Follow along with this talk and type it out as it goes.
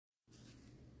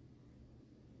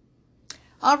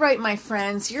All right, my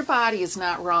friends, your body is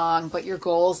not wrong, but your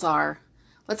goals are.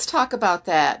 Let's talk about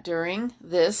that during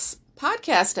this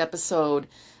podcast episode.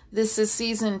 This is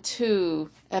season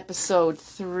 2, episode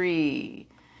 3.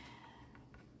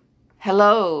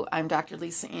 Hello, I'm Dr.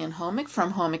 Lisa Ann Homick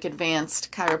from Homick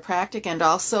Advanced Chiropractic and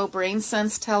also Brain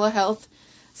Sense Telehealth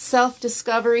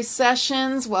Self-Discovery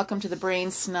Sessions. Welcome to the Brain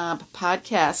Snob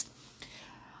Podcast.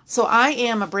 So I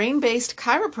am a brain-based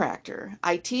chiropractor.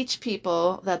 I teach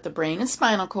people that the brain and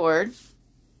spinal cord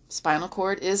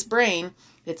is brain,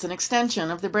 it's an extension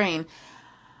of the brain.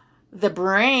 The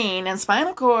brain and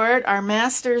spinal cord are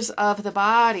masters of the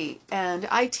body, and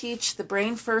I teach the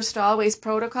Brain First Always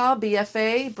protocol,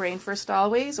 BFA, Brain First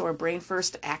Always, or Brain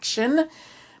First Action,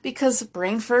 because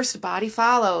brain first, body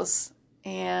follows.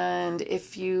 And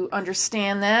if you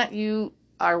understand that, you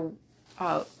are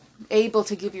able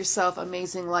to give yourself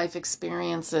amazing life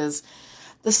experiences.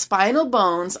 The spinal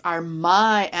bones are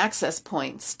my access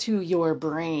points to your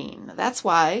brain. That's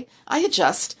why I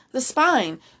adjust the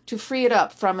spine to free it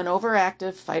up from an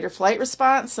overactive fight or flight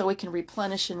response so it can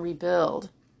replenish and rebuild.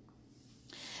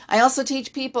 I also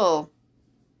teach people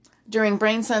during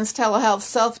Brain Sense Telehealth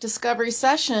Self-Discovery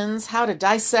Sessions how to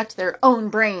dissect their own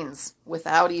brains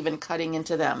without even cutting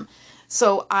into them.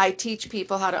 So I teach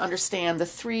people how to understand the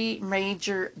 3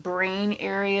 major brain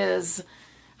areas,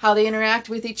 how they interact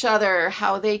with each other,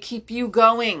 how they keep you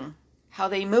going, how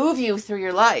they move you through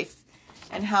your life,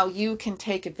 and how you can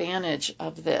take advantage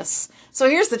of this. So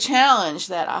here's the challenge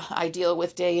that I deal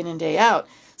with day in and day out.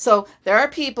 So there are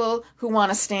people who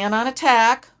want to stand on a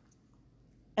tack,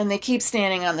 and they keep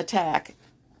standing on the tack.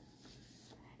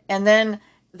 And then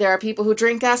there are people who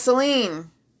drink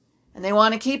gasoline, and they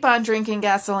want to keep on drinking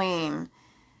gasoline.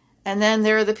 And then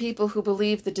there are the people who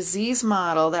believe the disease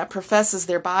model that professes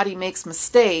their body makes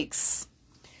mistakes.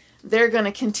 They're going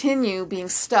to continue being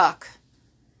stuck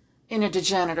in a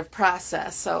degenerative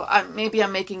process. So maybe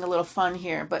I'm making a little fun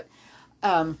here, but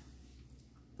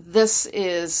this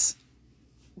is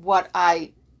what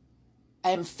I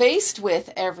am faced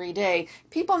with every day.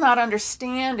 People not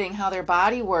understanding how their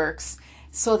body works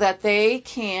so that they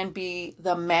can be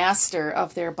the master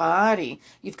of their body.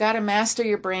 You've got to master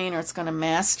your brain or it's going to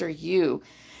master you.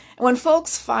 And when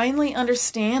folks finally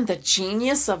understand the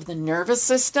genius of the nervous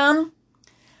system,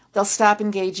 they'll stop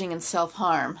engaging in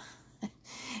self-harm.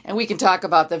 And we can talk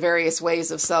about the various ways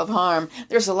of self-harm.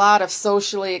 There's a lot of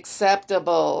socially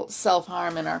acceptable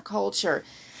self-harm in our culture.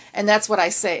 And that's what I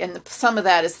say. And some of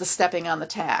that is the stepping on the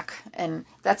tack. And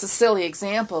that's a silly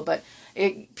example, but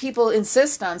people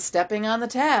insist on stepping on the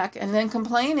tack and then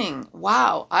complaining,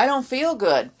 wow, I don't feel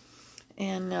good.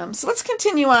 And so let's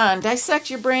continue on. Dissect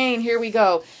your brain. Here we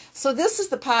go. So this is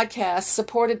the podcast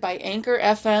supported by Anchor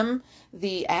FM,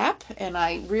 the app. And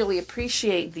I really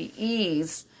appreciate the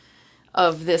ease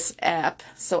of this app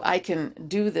so I can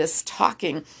do this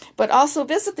talking. But also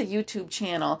visit the YouTube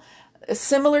channel.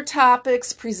 Similar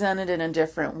topics presented in a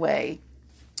different way.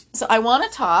 So I want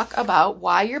to talk about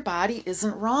why your body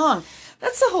isn't wrong.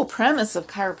 That's the whole premise of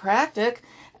chiropractic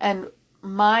and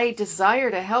my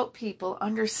desire to help people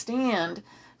understand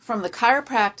from the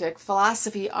chiropractic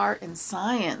philosophy, art, and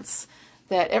science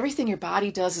that everything your body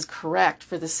does is correct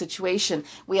for the situation.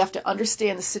 We have to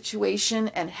understand the situation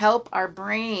and help our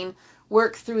brain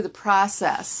work through the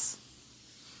process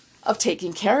of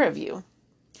taking care of you.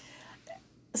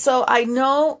 So I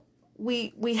know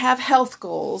we have health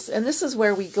goals, and this is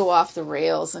where we go off the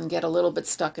rails and get a little bit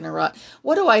stuck in a rut.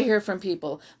 What do I hear from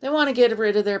people? They want to get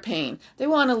rid of their pain. They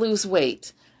want to lose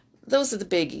weight. Those are the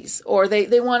biggies. Or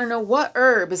they want to know what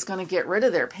herb is going to get rid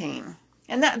of their pain.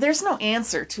 And there's no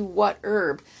answer to what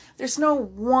herb. There's no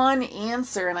one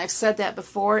answer, and I've said that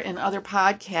before in other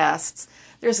podcasts.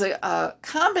 There's a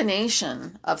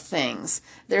combination of things.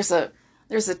 There's a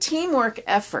teamwork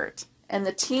effort, and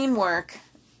the teamwork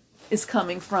is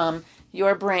coming from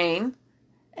your brain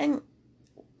and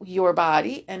your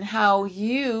body and how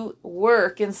you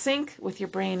work in sync with your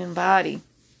brain and body.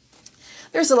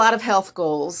 There's a lot of health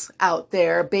goals out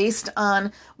there based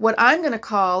on what I'm going to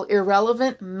call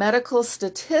irrelevant medical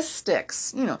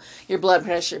statistics. You know, your blood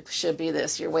pressure should be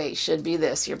this, your weight should be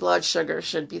this, your blood sugar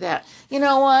should be that. You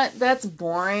know what? That's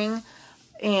boring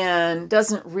and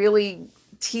doesn't really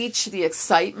teach the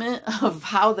excitement of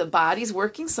how the body's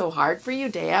working so hard for you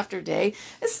day after day.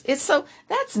 It's so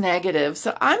that's negative.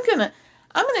 So I'm gonna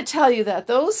tell you that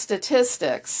those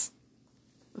statistics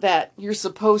that you're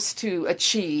supposed to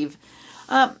achieve,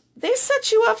 they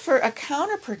set you up for a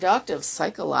counterproductive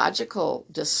psychological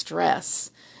distress,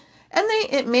 and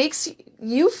it makes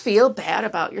you feel bad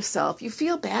about yourself. You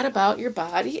feel bad about your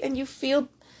body, and you feel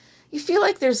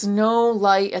like there's no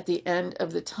light at the end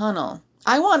of the tunnel.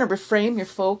 I want to reframe your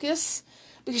focus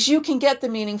because you can get the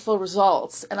meaningful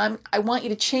results. And I want you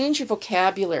to change your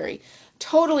vocabulary,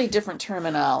 totally different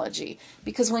terminology.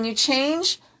 Because when you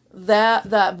change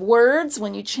that words,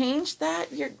 when you change that,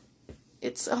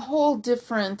 it's a whole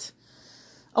different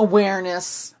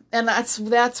awareness. And that's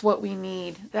what we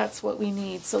need. That's what we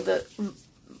need. So that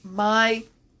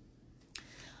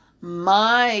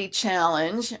my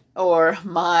challenge or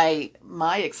my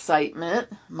excitement,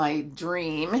 my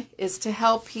dream is to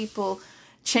help people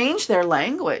change their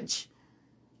language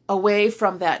away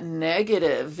from that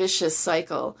negative, vicious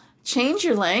cycle. Change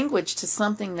your language to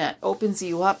something that opens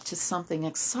you up to something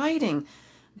exciting,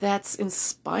 that's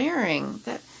inspiring.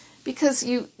 Because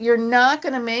you're not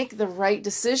going to make the right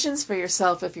decisions for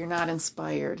yourself if you're not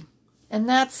inspired. And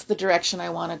that's the direction I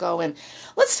want to go in.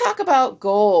 Let's talk about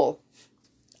goal.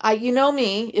 You know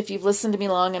me, if you've listened to me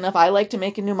long enough, I like to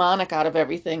make a mnemonic out of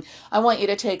everything. I want you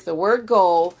to take the word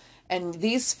goal, and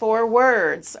these 4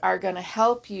 words are going to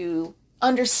help you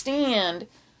understand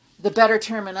the better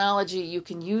terminology you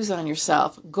can use on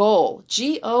yourself. Goal,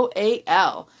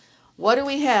 Goal. What do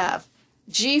we have?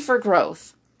 G for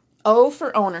growth, O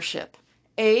for ownership,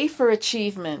 A for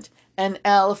achievement, and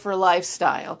L for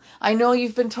lifestyle. I know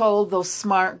you've been told those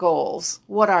SMART goals.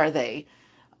 What are they?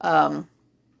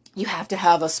 You have to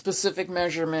have a specific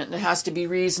measurement. It has to be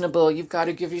reasonable. You've got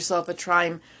to give yourself a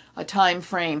time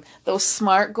frame. Those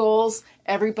SMART goals,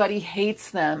 everybody hates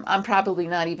them. I'm probably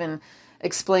not even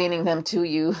explaining them to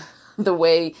you the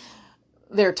way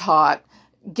they're taught.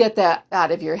 Get that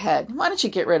out of your head. Why don't you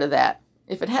get rid of that?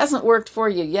 If it hasn't worked for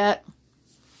you yet,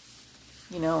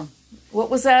 what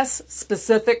was that?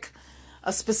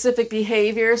 A specific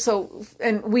behavior. So,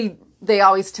 they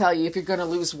always tell you if you're going to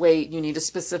lose weight, you need a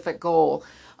specific goal.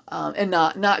 And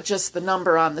not just the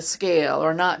number on the scale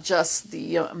or not just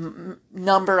the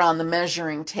number on the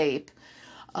measuring tape,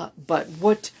 but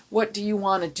what do you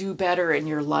want to do better in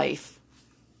your life?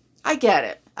 I get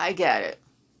it. I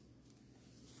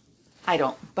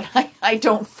don't, but I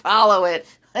don't follow it.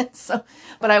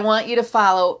 But I want you to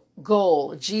follow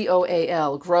goal,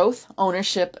 Goal, growth,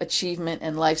 ownership, achievement,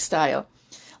 and lifestyle.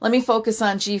 Let me focus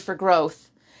on G for growth.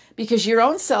 Because your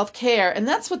own self-care, and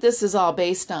that's what this is all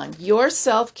based on, your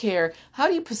self-care, how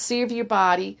do you perceive your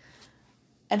body,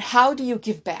 and how do you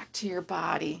give back to your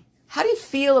body? How do you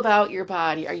feel about your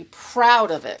body? Are you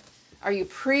proud of it? Are you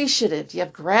appreciative? Do you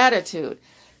have gratitude?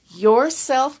 Your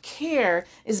self-care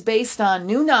is based on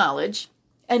new knowledge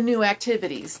and new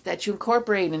activities that you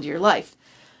incorporate into your life.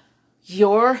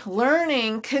 Your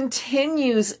learning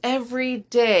continues every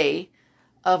day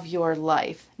of your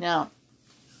life. Now,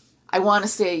 I want to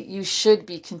say you should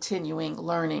be continuing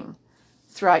learning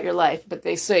throughout your life, but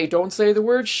they say don't say the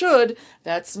word should.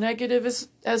 That's negative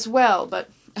as well. But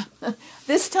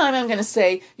this time I'm going to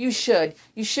say you should.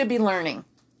 You should be learning.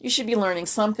 You should be learning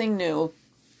something new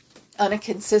on a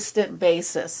consistent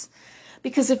basis.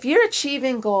 Because if you're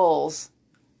achieving goals,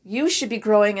 you should be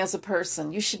growing as a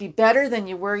person. You should be better than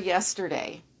you were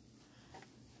yesterday.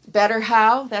 Better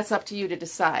how? That's up to you to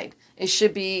decide. It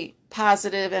should be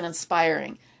positive and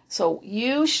inspiring. So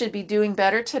you should be doing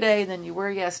better today than you were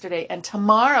yesterday, and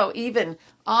tomorrow even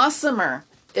awesomer.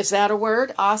 Is that a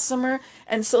word? Awesomer?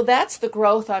 And so that's the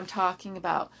growth I'm talking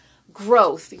about.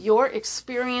 Growth. Your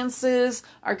experiences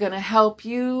are going to help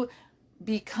you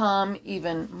become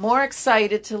even more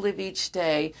excited to live each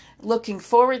day, looking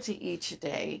forward to each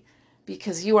day,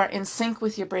 because you are in sync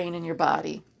with your brain and your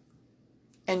body.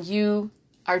 And you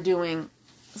are doing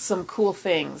some cool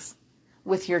things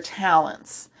with your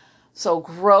talents. So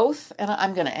growth, and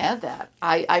I'm going to add that.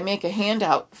 I make a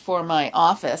handout for my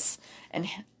office, and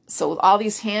so all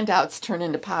these handouts turn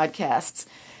into podcasts.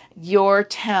 Your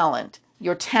talent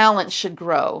should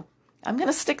grow. I'm going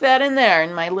to stick that in there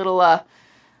in my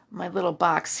little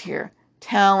box here.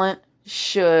 Talent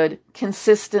should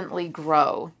consistently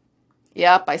grow.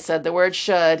 Yep, I said the word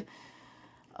should.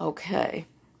 Okay.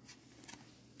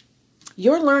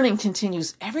 Your learning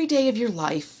continues every day of your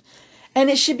life, and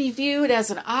it should be viewed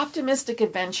as an optimistic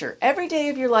adventure. Every day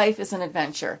of your life is an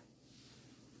adventure.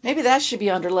 Maybe that should be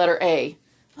under letter A.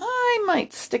 I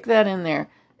might stick that in there.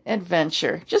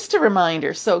 Adventure. Just a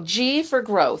reminder. So G for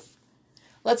growth.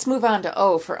 Let's move on to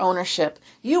O for ownership.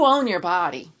 You own your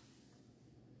body.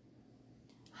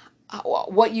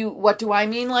 What do I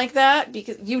mean like that?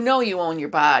 Because you know you own your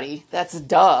body. That's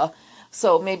duh.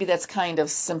 So maybe that's kind of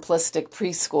simplistic,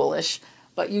 preschoolish.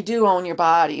 But you do own your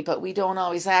body, but we don't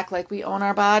always act like we own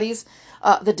our bodies.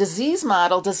 The disease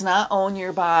model does not own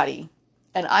your body.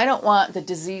 And I don't want the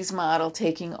disease model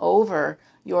taking over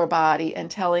your body and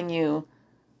telling you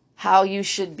how you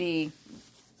should be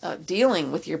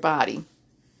dealing with your body.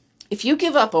 If you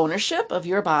give up ownership of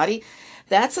your body,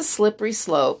 that's a slippery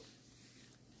slope.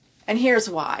 And here's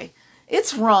why.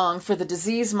 It's wrong for the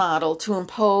disease model to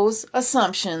impose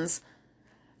assumptions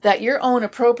that your own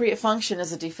appropriate function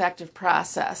is a defective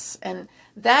process. And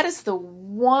that is the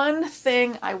one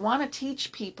thing I want to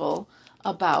teach people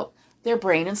about their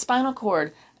brain and spinal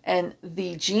cord and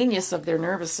the genius of their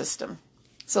nervous system.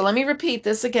 So let me repeat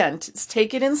this again.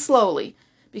 Take it in slowly,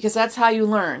 because that's how you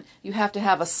learn. You have to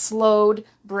have a slowed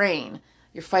brain.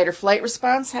 Your fight or flight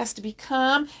response has to be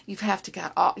calm. You have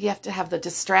to have the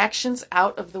distractions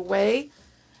out of the way.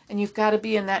 And you've got to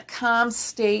be in that calm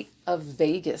state of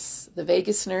vagus. The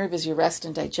vagus nerve is your rest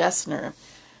and digest nerve.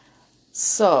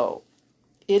 So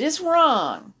it is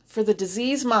wrong for the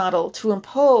disease model to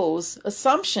impose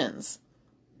assumptions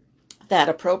that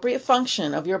appropriate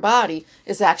function of your body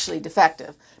is actually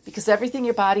defective, because everything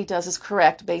your body does is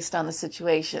correct based on the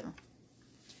situation.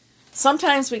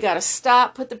 Sometimes we got to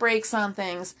stop, put the brakes on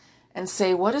things, and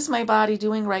say, what is my body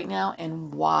doing right now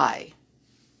and why?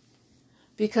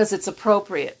 Because it's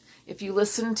appropriate. If you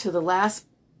listen to the last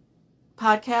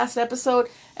podcast episode,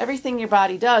 everything your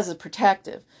body does is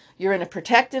protective. You're in a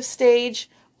protective stage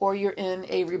or you're in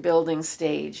a rebuilding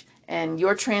stage. And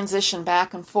your transition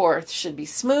back and forth should be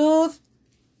smooth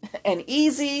and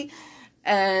easy.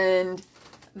 And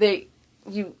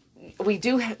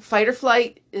fight or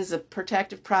flight is a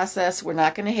protective process. We're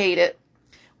not going to hate it.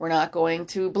 We're not going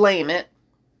to blame it.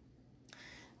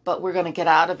 But we're going to get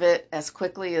out of it as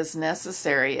quickly as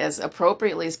necessary, as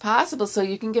appropriately as possible, so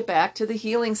you can get back to the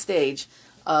healing stage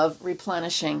of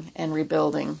replenishing and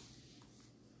rebuilding.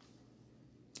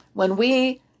 When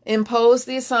we impose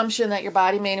the assumption that your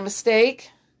body made a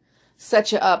mistake,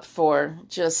 set you up for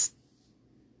just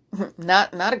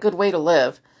not a good way to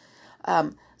live.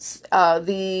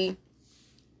 The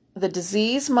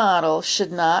disease model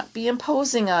should not be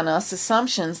imposing on us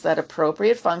assumptions that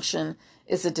appropriate function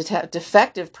is a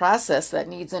defective process that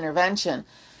needs intervention.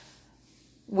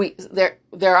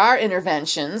 There are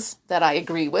interventions that I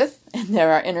agree with, and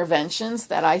there are interventions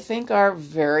that I think are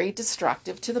very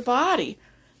destructive to the body.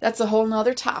 That's a whole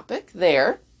nother topic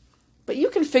there. But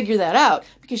you can figure that out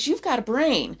because you've got a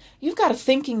brain. You've got a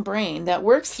thinking brain that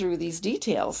works through these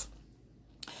details.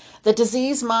 The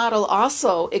disease model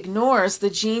also ignores the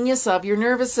genius of your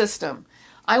nervous system.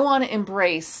 I want to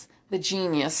embrace the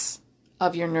genius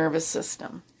of your nervous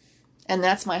system. And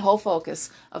that's my whole focus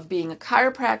of being a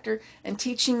chiropractor and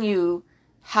teaching you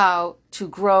how to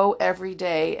grow every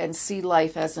day and see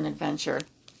life as an adventure.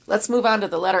 Let's move on to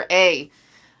the letter A.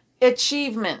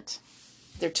 Achievement.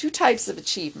 There are two types of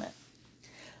achievement.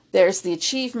 There's the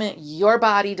achievement your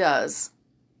body does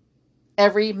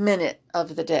every minute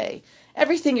of the day.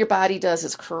 Everything your body does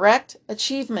is correct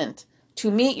achievement to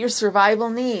meet your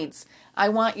survival needs. I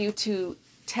want you to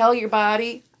tell your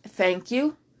body, thank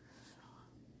you.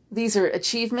 These are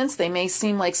achievements. They may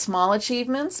seem like small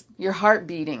achievements. Your heart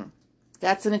beating,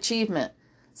 that's an achievement.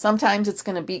 Sometimes it's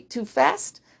going to beat too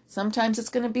fast. Sometimes it's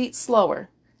going to beat slower.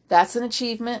 That's an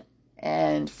achievement,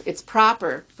 and it's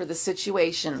proper for the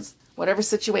situations, whatever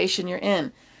situation you're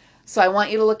in. So I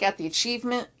want you to look at the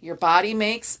achievement your body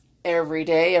makes every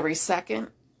day, every second.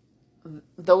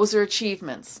 Those are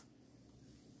achievements.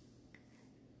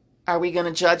 Are we going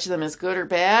to judge them as good or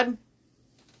bad?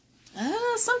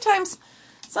 Sometimes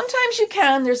you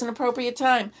can. There's an appropriate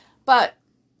time. But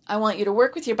I want you to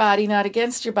work with your body, not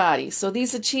against your body. So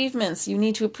these achievements, you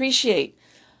need to appreciate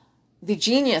the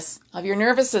genius of your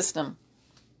nervous system.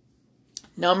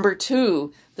 Number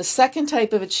 2, the second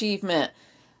type of achievement.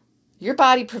 Your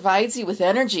body provides you with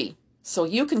energy so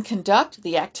you can conduct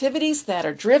the activities that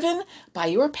are driven by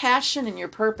your passion and your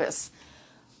purpose.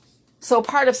 So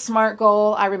part of SMART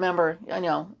goal, I remember,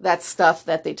 that stuff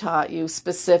that they taught you,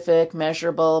 specific,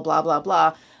 measurable, blah, blah,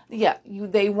 blah. Yeah,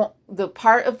 they want the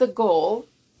part of the goal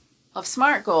of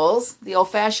SMART goals, the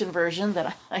old-fashioned version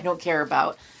that I don't care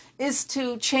about, is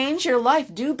to change your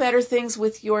life, do better things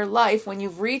with your life when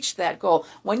you've reached that goal.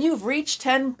 When you've reached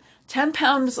 10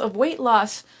 pounds of weight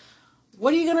loss,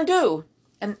 what are you going to do?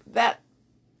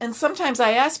 And sometimes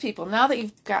I ask people, now that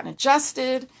you've gotten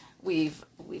adjusted, we've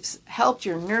helped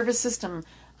your nervous system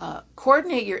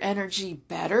coordinate your energy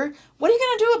better, what are you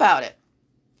going to do about it?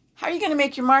 How are you going to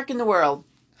make your mark in the world?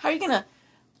 How are you going to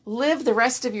live the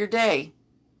rest of your day?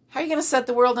 How are you going to set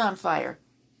the world on fire?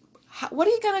 What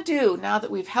are you going to do now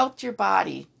that we've helped your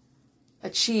body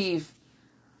achieve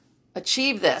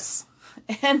this?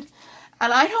 And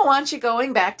I don't want you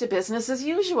going back to business as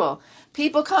usual.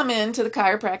 People come into the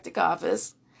chiropractic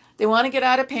office. They want to get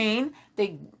out of pain.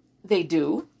 They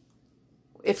do.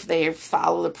 if they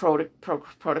follow the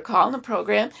protocol and the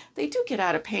program, they do get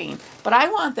out of pain. But I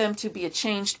want them to be a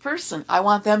changed person. I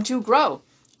want them to grow.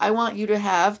 I want you to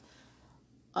have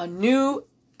a new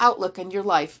outlook in your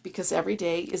life, because every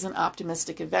day is an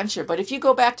optimistic adventure. But if you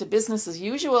go back to business as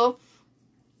usual,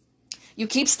 you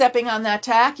keep stepping on that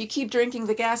tack, you keep drinking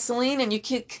the gasoline, and you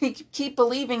keep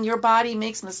believing your body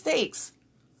makes mistakes.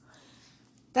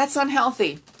 That's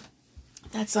unhealthy.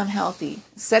 That's unhealthy.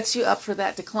 It sets you up for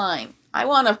that decline. I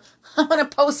want to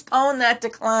postpone that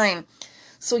decline.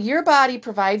 So your body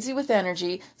provides you with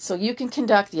energy so you can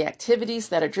conduct the activities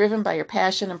that are driven by your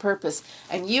passion and purpose.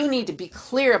 And you need to be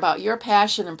clear about your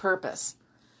passion and purpose.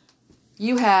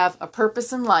 You have a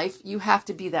purpose in life. You have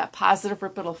to be that positive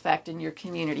ripple effect in your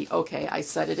community. Okay, I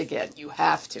said it again. You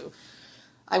have to.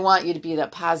 I want you to be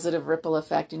that positive ripple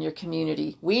effect in your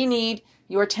community. We need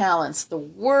your talents. The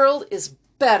world is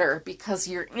better because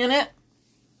you're in it.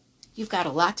 You've got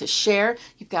a lot to share.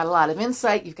 You've got a lot of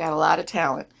insight. You've got a lot of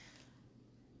talent.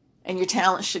 And your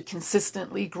talent should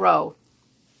consistently grow.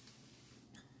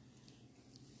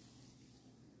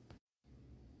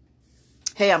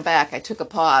 Hey, I'm back. I took a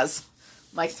pause.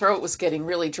 My throat was getting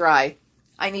really dry.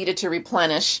 I needed to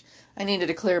replenish. I needed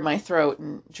to clear my throat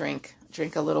and drink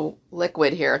a little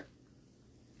liquid here.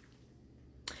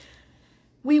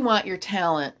 We want your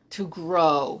talent to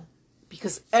grow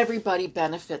because everybody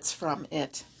benefits from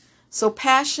it. So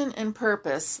passion and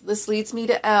purpose. This leads me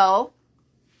to L,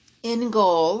 in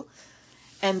goal.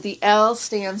 And the L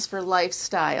stands for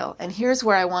lifestyle. And here's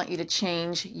where I want you to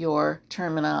change your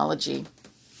terminology.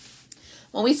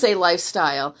 When we say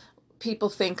lifestyle, people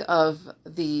think of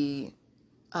the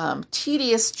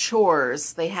tedious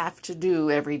chores they have to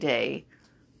do every day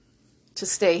to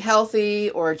stay healthy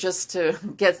or just to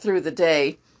get through the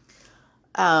day.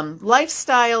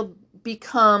 Lifestyle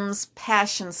becomes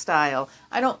passion style.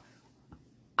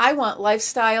 I want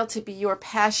lifestyle to be your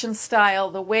passion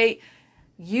style, the way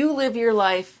you live your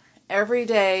life every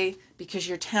day, because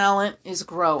your talent is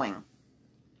growing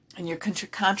and your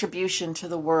contribution to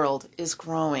the world is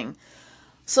growing.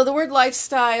 So the word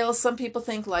lifestyle, some people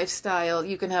think lifestyle,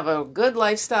 you can have a good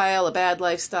lifestyle, a bad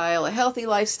lifestyle, a healthy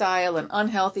lifestyle, an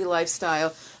unhealthy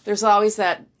lifestyle. There's always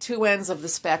that two ends of the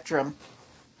spectrum.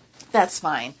 That's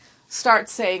fine. Start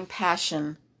saying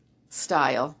passion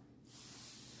style.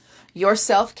 Your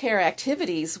self-care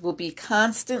activities will be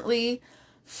constantly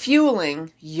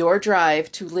fueling your drive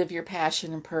to live your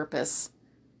passion and purpose.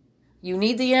 You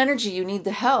need the energy, you need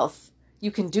the health.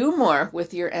 You can do more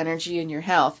with your energy and your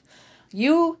health.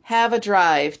 You have a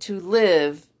drive to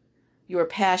live your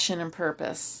passion and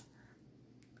purpose.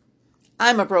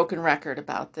 I'm a broken record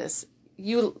about this.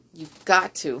 You've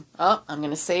got to. Oh, I'm going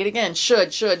to say it again.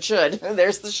 Should.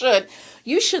 There's the should.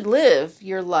 You should live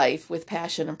your life with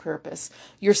passion and purpose.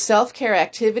 Your self-care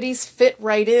activities fit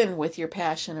right in with your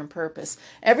passion and purpose.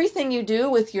 Everything you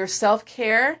do with your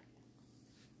self-care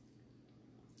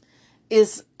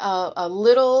is a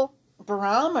little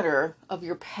barometer of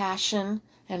your passion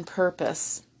and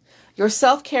purpose. Your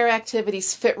self-care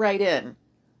activities fit right in.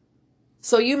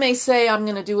 So you may say, I'm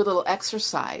going to do a little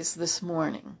exercise this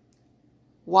morning.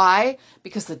 Why?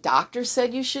 Because the doctor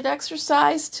said you should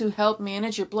exercise to help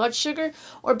manage your blood sugar,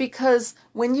 or because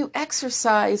when you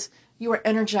exercise, you are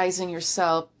energizing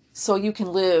yourself so you can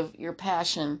live your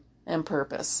passion and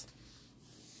purpose.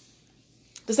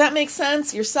 Does that make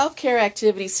sense? Your self-care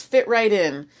activities fit right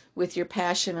in with your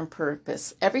passion and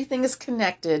purpose. Everything is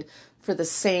connected for the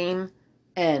same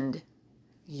end.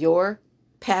 Your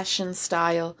passion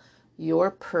style,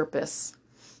 your purpose.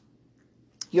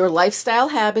 Your lifestyle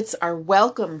habits are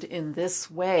welcomed in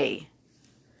this way.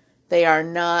 They are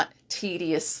not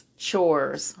tedious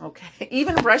chores, okay?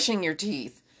 Even brushing your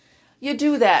teeth. You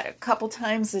do that a couple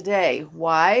times a day.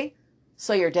 Why?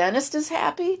 So your dentist is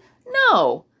happy?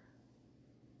 No.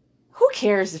 Who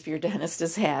cares if your dentist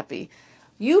is happy?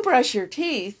 You brush your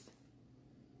teeth.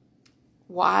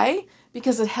 Why?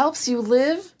 Because it helps you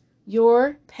live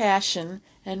your passion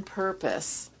and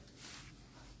purpose.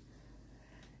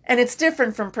 And it's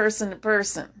different from person to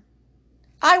person.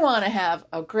 I want to have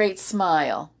a great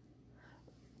smile.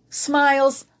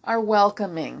 Smiles are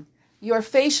welcoming. Your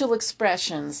facial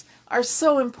expressions are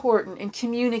so important in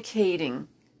communicating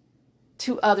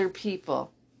to other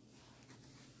people.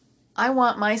 I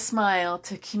want my smile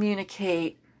to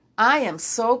communicate, I am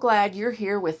so glad you're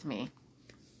here with me.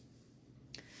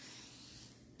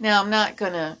 Now, I'm not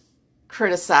going to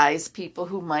criticize people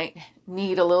who might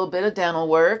need a little bit of dental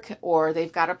work, or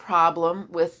they've got a problem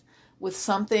with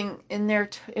something in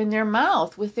their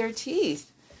mouth, with their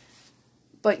teeth.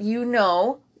 But you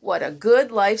know what a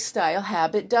good lifestyle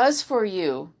habit does for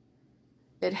you.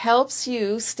 It helps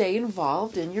you stay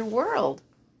involved in your world.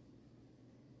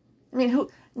 I mean,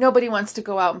 nobody wants to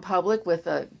go out in public with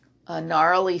a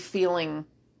gnarly feeling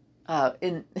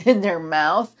in their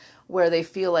mouth where they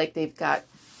feel like they've got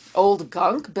old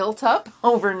gunk built up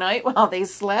overnight while they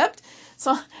slept.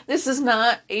 So this is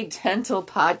not a dental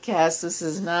podcast. This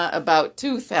is not about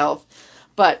tooth health,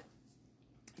 but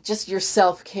just your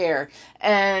self-care.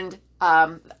 And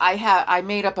I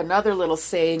made up another little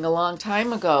saying a long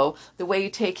time ago. The way you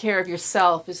take care of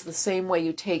yourself is the same way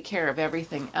you take care of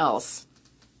everything else.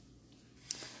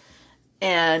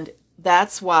 And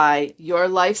that's why your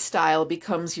lifestyle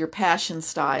becomes your passion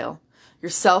style. Your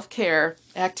self-care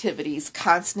activities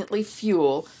constantly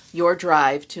fuel your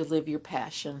drive to live your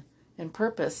passion and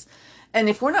purpose. And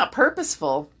if we're not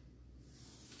purposeful,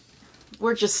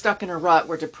 we're just stuck in a rut.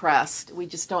 We're depressed. We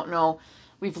just don't know.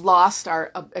 We've lost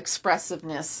our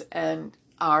expressiveness and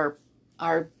our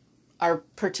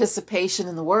participation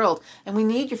in the world. And we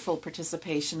need your full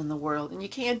participation in the world. And you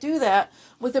can't do that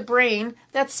with a brain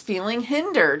that's feeling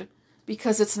hindered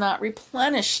because it's not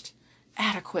replenished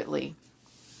adequately.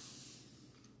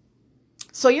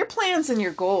 So your plans and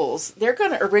your goals, they're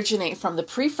going to originate from the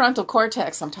prefrontal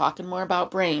cortex. I'm talking more about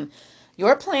brain.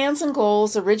 Your plans and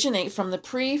goals originate from the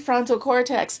prefrontal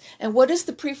cortex. And what is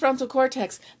the prefrontal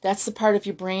cortex? That's the part of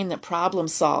your brain that problem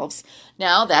solves.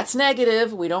 Now, that's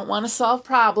negative. We don't want to solve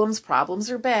problems. Problems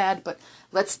are bad, but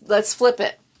let's flip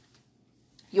it.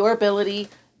 Your ability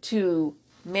to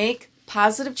make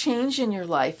positive change in your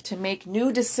life, to make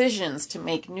new decisions, to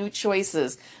make new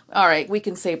choices. All right, we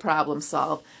can say problem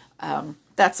solve.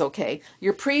 That's okay.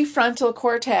 Your prefrontal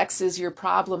cortex is your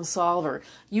problem solver.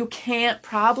 You can't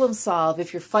problem solve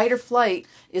if your fight or flight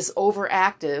is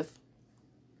overactive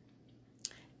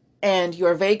and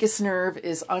your vagus nerve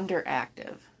is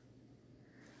underactive.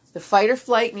 The fight or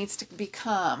flight needs to be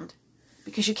calmed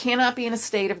because you cannot be in a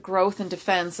state of growth and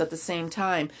defense at the same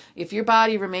time. If your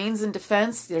body remains in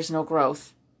defense, there's no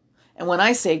growth. And when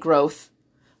I say growth,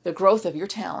 the growth of your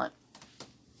talent.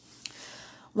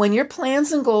 When your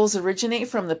plans and goals originate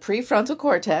from the prefrontal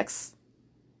cortex,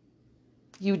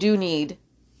 you do need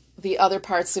the other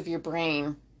parts of your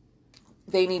brain.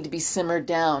 They need to be simmered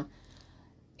down.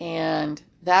 And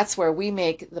that's where we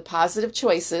make the positive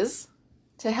choices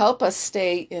to help us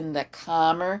stay in the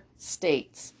calmer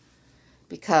states.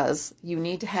 Because you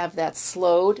need to have that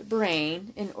slowed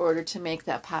brain in order to make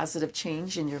that positive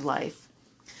change in your life.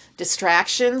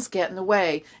 Distractions get in the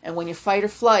way. And when your fight or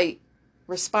flight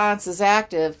response is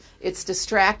active, it's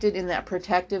distracted in that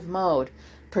protective mode.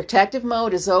 Protective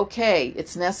mode is okay.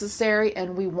 It's necessary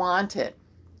and we want it.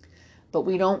 But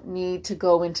we don't need to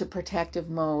go into protective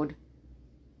mode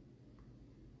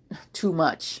too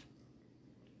much.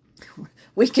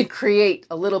 We can create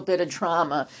a little bit of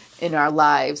drama in our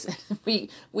lives. We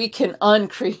can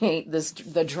uncreate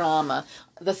the drama.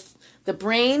 The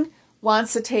brain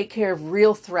wants to take care of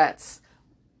real threats.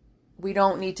 We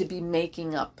don't need to be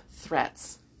making up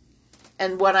threats.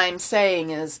 And what I'm saying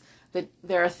is that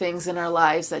there are things in our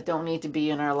lives that don't need to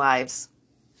be in our lives.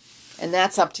 And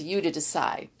that's up to you to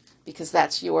decide because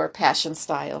that's your passion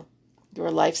style,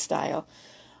 your lifestyle.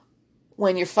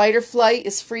 When your fight or flight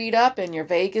is freed up and your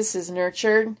vagus is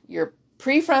nurtured, your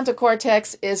prefrontal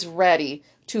cortex is ready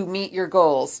to meet your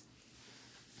goals.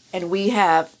 And we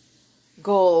have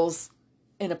goals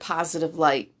in a positive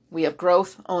light. We have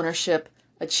growth, ownership,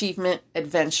 achievement,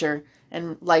 adventure,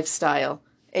 and lifestyle,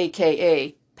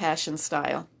 aka passion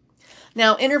style.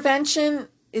 Now, intervention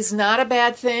is not a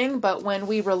bad thing, but when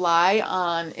we rely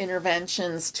on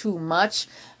interventions too much,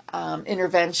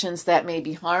 interventions that may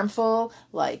be harmful,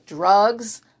 like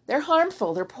drugs, they're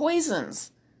harmful, they're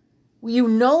poisons. You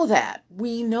know that.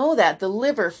 We know that. The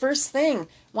liver, first thing,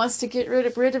 wants to get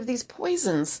rid of these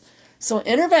poisons. So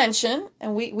intervention,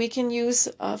 and we can use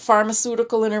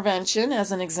pharmaceutical intervention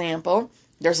as an example.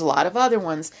 There's a lot of other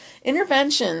ones.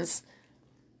 Interventions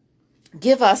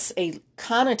give us a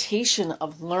connotation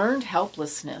of learned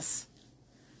helplessness.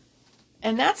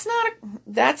 And that's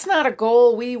not a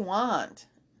goal we want.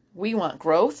 We want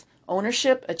growth,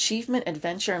 ownership, achievement,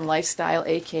 adventure, and lifestyle,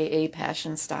 aka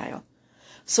passion style.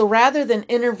 So rather than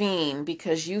intervene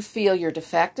because you feel you're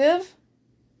defective,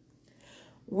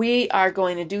 we are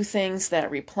going to do things that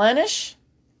replenish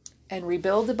and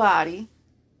rebuild the body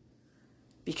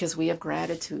because we have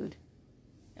gratitude.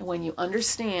 And when you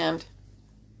understand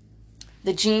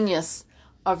the genius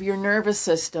of your nervous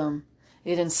system,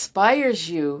 it inspires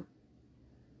you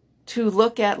to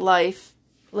look at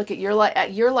your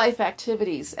life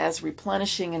activities as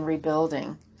replenishing and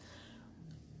rebuilding,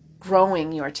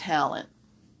 growing your talent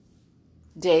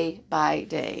day by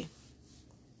day.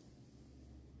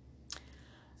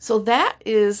 So that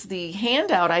is the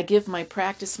handout I give my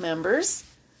practice members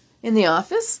in the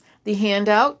office. The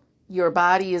handout, your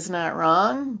body is not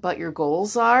wrong, but your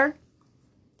goals are.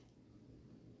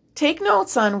 Take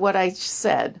notes on what I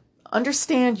said.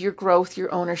 Understand your growth,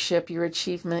 your ownership, your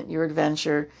achievement, your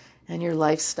adventure, and your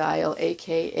lifestyle,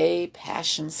 aka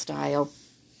passion style.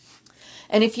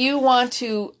 And if you want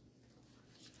to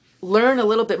learn a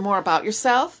little bit more about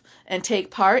yourself and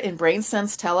take part in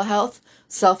BrainSense telehealth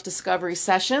self-discovery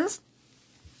sessions,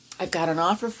 I've got an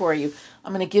offer for you.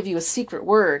 I'm going to give you a secret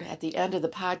word at the end of the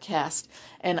podcast,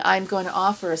 and I'm going to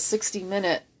offer a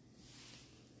 60-minute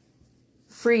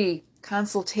free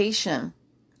consultation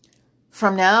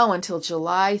from now until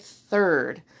July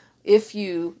 3rd. If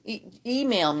you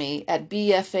email me at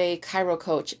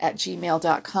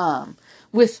bfachirocoach@gmail.com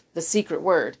with the secret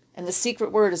word. And the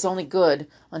secret word is only good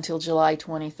until July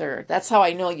 23rd. That's how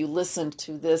I know you listened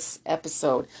to this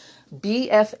episode.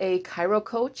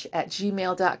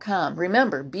 bfachirocoach@gmail.com.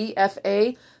 Remember,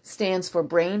 BFA stands for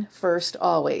Brain First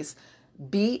Always.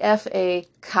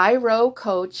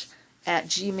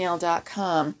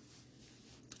 bfachirocoach@gmail.com.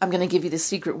 I'm going to give you the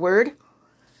secret word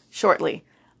shortly.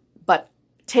 But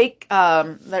take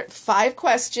 5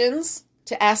 questions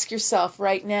to ask yourself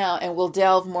right now, and we'll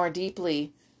delve more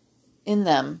deeply in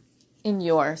them in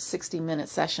your 60-minute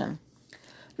session.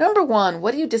 Number 1,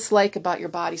 what do you dislike about your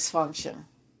body's function?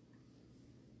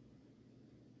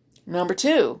 Number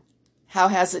 2, how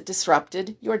has it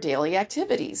disrupted your daily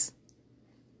activities?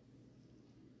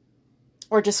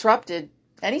 Or disrupted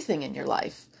anything in your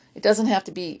life? It doesn't have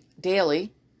to be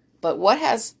daily, but what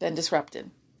has been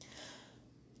disrupted?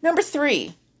 Number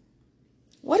 3,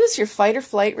 what is your fight or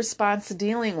flight response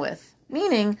dealing with?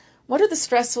 Meaning, what are the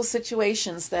stressful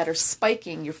situations that are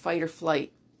spiking your fight or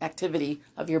flight activity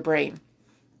of your brain?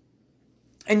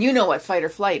 And you know what fight or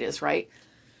flight is, right?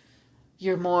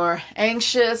 You're more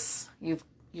anxious,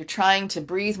 you're trying to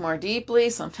breathe more deeply.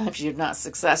 Sometimes you're not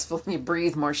successful, you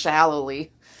breathe more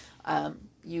shallowly.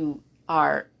 You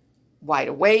are wide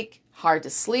awake, hard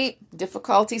to sleep,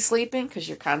 difficulty sleeping because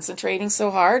you're concentrating so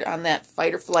hard on that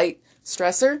fight or flight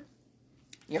stressor.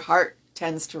 Your heart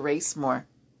tends to race more.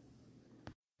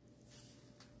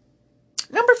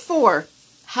 Number 4,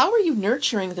 how are you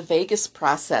nurturing the vagus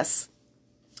process?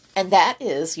 And that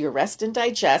is your rest and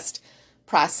digest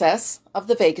process of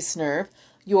the vagus nerve,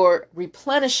 your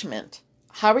replenishment.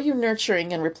 How are you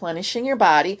nurturing and replenishing your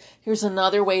body? Here's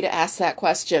another way to ask that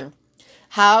question.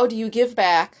 How do you give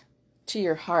back to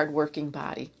your hardworking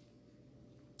body?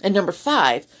 And number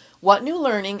 5, what new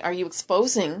learning are you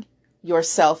exposing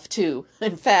yourself to?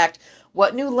 In fact,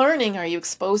 what new learning are you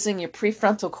exposing your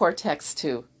prefrontal cortex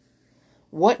to?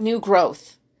 What new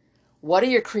growth? What are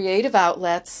your creative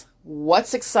outlets?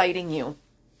 What's exciting you?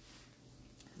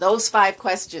 Those 5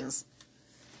 questions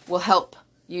will help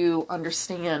you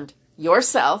understand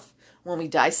yourself when we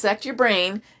dissect your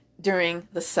brain during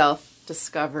the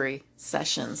self-discovery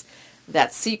sessions.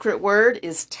 That secret word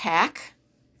is TAC.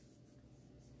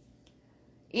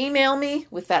 Email me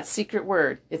with that secret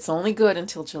word. It's only good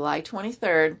until July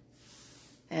 23rd,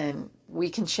 and we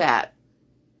can chat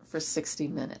for 60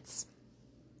 minutes.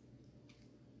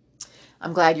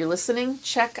 I'm glad you're listening.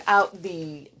 Check out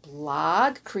the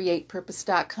blog,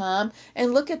 createpurpose.com,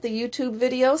 and look at the YouTube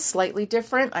videos, slightly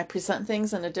different. I present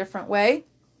things in a different way,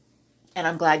 and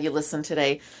I'm glad you listened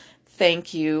today.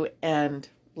 Thank you, and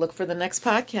look for the next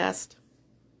podcast.